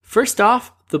First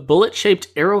off, the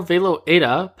bullet-shaped Aerovelo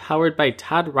Eta, powered by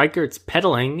Todd Reichert's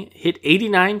pedaling, hit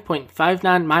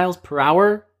 89.59 miles per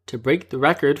hour to break the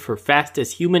record for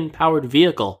fastest human-powered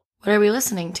vehicle. What are we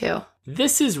listening to?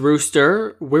 This is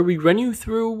Rooster, where we run you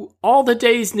through all the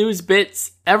day's news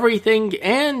bits, everything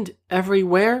and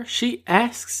everywhere she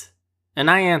asks, and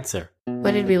I answer.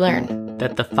 What did we learn?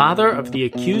 That the father of the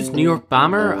accused New York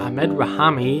bomber, Ahmed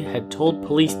Rahami, had told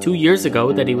police 2 years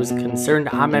ago that he was concerned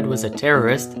Ahmed was a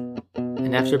terrorist,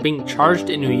 and after being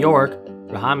charged in New York,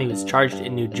 Rahami was charged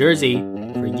in New Jersey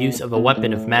for use of a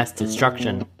weapon of mass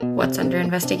destruction. What's under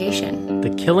investigation? The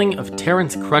killing of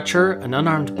Terrence Crutcher, an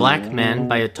unarmed black man,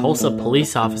 by a Tulsa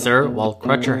police officer while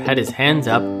Crutcher had his hands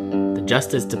up. The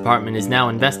Justice Department is now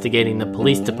investigating the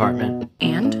police department.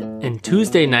 And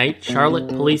Tuesday night, Charlotte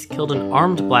police killed an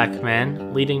armed black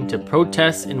man, leading to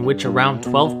protests in which around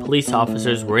 12 police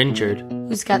officers were injured.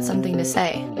 Who's got something to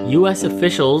say? U.S.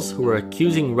 officials who are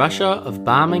accusing Russia of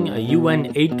bombing a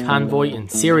UN aid convoy in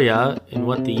Syria in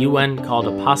what the UN called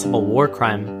a possible war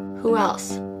crime. Who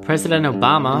else? President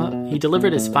Obama, he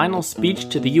delivered his final speech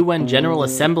to the UN General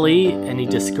Assembly, and he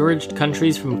discouraged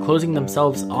countries from closing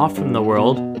themselves off from the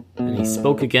world, and he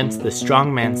spoke against the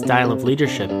strongman style of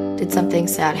leadership. Did something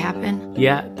sad happen?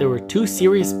 Yeah, there were 2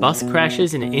 serious bus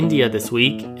crashes in India this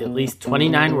week. At least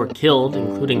 29 were killed,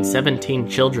 including 17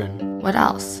 children. What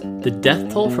else? The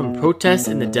death toll from protests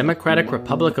in the Democratic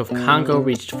Republic of Congo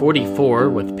reached 44,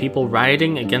 with people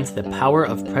rioting against the power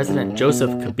of President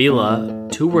Joseph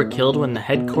Kabila. 2 were killed when the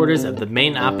headquarters of the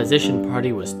main opposition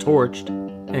party was torched.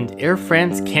 And Air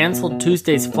France canceled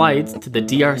Tuesday's flights to the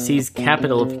DRC's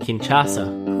capital of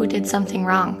Kinshasa. Who did something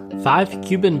wrong? 5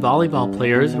 Cuban volleyball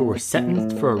players who were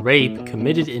sentenced for a rape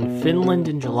committed in Finland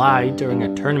in July during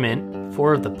a tournament.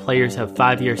 4 of the players have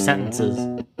 5-year sentences.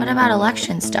 What about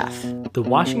election stuff? The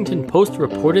Washington Post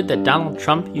reported that Donald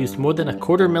Trump used more than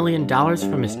 $250,000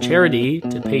 from his charity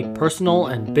to pay personal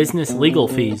and business legal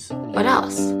fees. What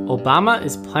else? Obama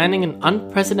is planning an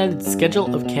unprecedented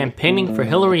schedule of campaigning for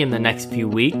Hillary in the next few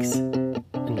weeks.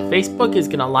 And Facebook is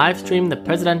going to live stream the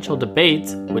presidential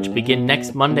debates, which begin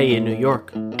next Monday in New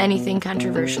York. Anything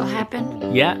controversial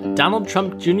happen? Yeah, Donald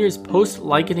Trump Jr.'s post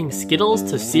likening Skittles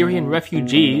to Syrian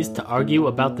refugees to argue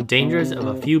about the dangers of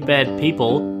a few bad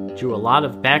people drew a lot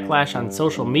of backlash on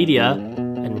social media,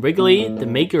 and Wrigley, the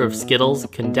maker of Skittles,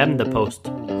 condemned the post.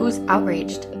 Who's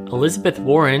outraged? Elizabeth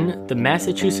Warren, the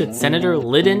Massachusetts senator,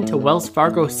 lit into Wells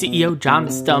Fargo CEO John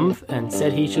Stumpf and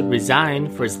said he should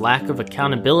resign for his lack of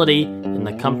accountability in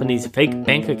the company's fake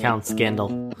bank account scandal.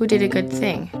 Who did a good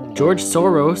thing? George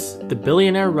Soros, the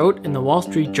billionaire, wrote in the Wall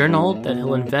Street Journal that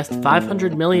he'll invest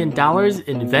 $500 million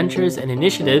in ventures and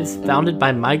initiatives founded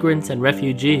by migrants and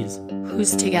refugees.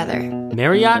 Who's together?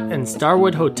 Marriott and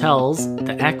Starwood Hotels,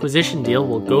 the acquisition deal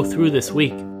will go through this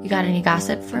week. You got any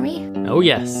gossip for me? Oh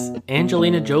yes,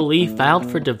 Angelina Jolie filed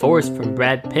for divorce from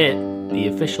Brad Pitt. The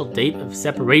official date of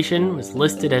separation was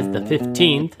listed as the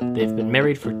 15th. They've been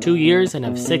married for 2 years and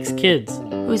have 6 kids.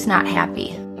 Who's not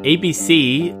happy?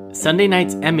 ABC, Sunday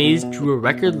night's Emmys drew a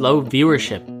record low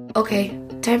viewership. Okay,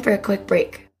 time for a quick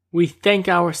break. We thank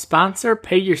our sponsor,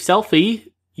 Pay Your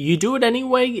Selfie. You do it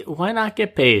anyway, why not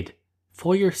get paid?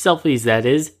 For your selfies, that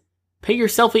is. Pay Your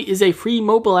Selfie is a free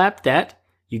mobile app that,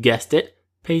 you guessed it,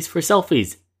 pays for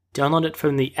selfies. Download it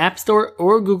from the App Store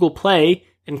or Google Play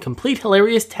and complete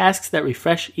hilarious tasks that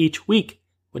refresh each week.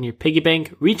 When your piggy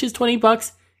bank reaches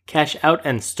 $20, cash out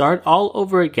and start all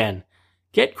over again.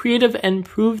 Get creative and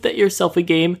prove that your selfie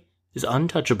game is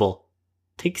untouchable.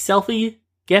 Take selfie,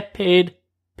 get paid,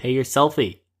 pay your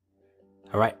selfie.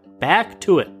 Alright, back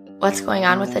to it. What's going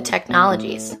on with the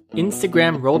technologies?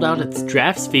 Instagram rolled out its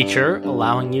drafts feature,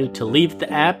 allowing you to leave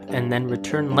the app and then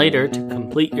return later to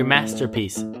complete your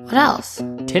masterpiece. What else?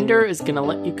 Tinder is going to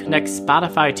let you connect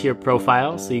Spotify to your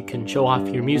profile so you can show off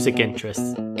your music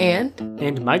interests. And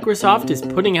Microsoft is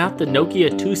putting out the Nokia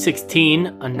 216,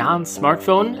 a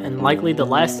non-smartphone and likely the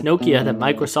last Nokia that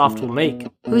Microsoft will make.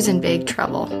 Who's in big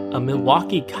trouble? A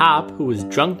Milwaukee cop who was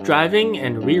drunk driving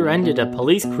and rear-ended a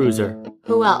police cruiser.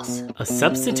 Who else? A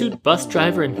substitute bus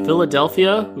driver in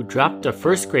Philadelphia who dropped a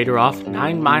first grader off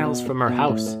 9 miles from her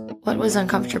house. What was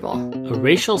uncomfortable? A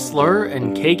racial slur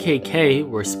and KKK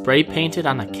were spray painted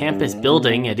on a campus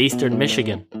building at Eastern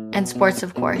Michigan. And sports,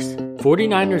 of course.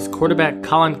 49ers quarterback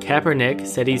Colin Kaepernick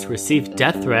said he's received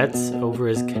death threats over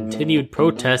his continued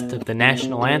protest of the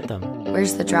national anthem.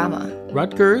 Where's the drama?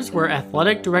 Rutgers, where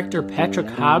athletic director Patrick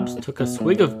Hobbs took a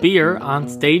swig of beer on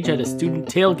stage at a student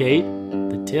tailgate.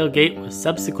 The tailgate was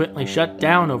subsequently shut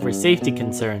down over safety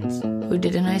concerns. Who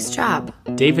did a nice job?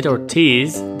 David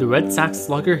Ortiz, the Red Sox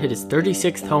slugger, hit his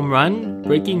 36th home run,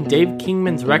 breaking Dave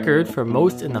Kingman's record for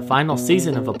most in the final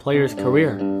season of a player's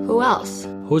career. Who else?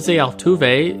 Jose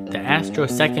Altuve, the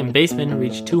Astros second baseman,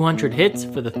 reached 200 hits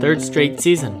for the third straight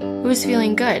season. Who's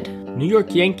feeling good? New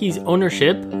York Yankees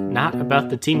ownership, not about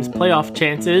the team's playoff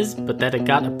chances, but that it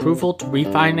got approval to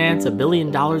refinance $1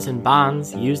 billion in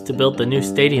bonds used to build the new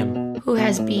stadium. Who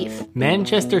has beef?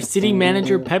 Manchester City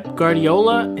manager Pep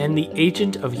Guardiola and the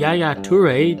agent of Yaya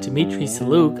Toure, Dimitri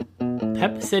Saluk.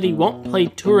 Pep said he won't play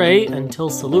Toure until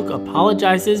Saluk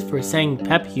apologizes for saying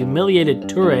Pep humiliated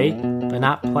Toure by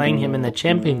not playing him in the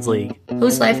Champions League.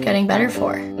 Who's life getting better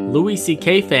for? Louis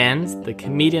C.K. fans, the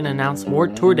comedian announced more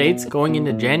tour dates going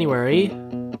into January.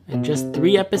 And just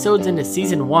 3 episodes into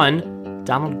season 1,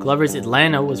 Donald Glover's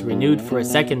Atlanta was renewed for a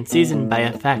second season by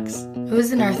FX.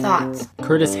 Who's in our thoughts?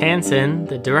 Curtis Hanson,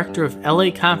 the director of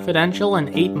LA Confidential and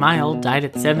 8 Mile, died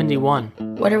at 71.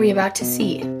 What are we about to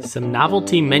see? Some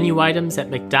novelty menu items at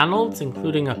McDonald's,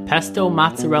 including a pesto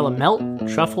mozzarella melt,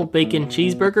 truffle bacon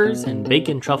cheeseburgers, and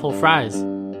bacon truffle fries.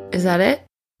 Is that it?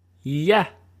 Yeah,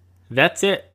 that's it.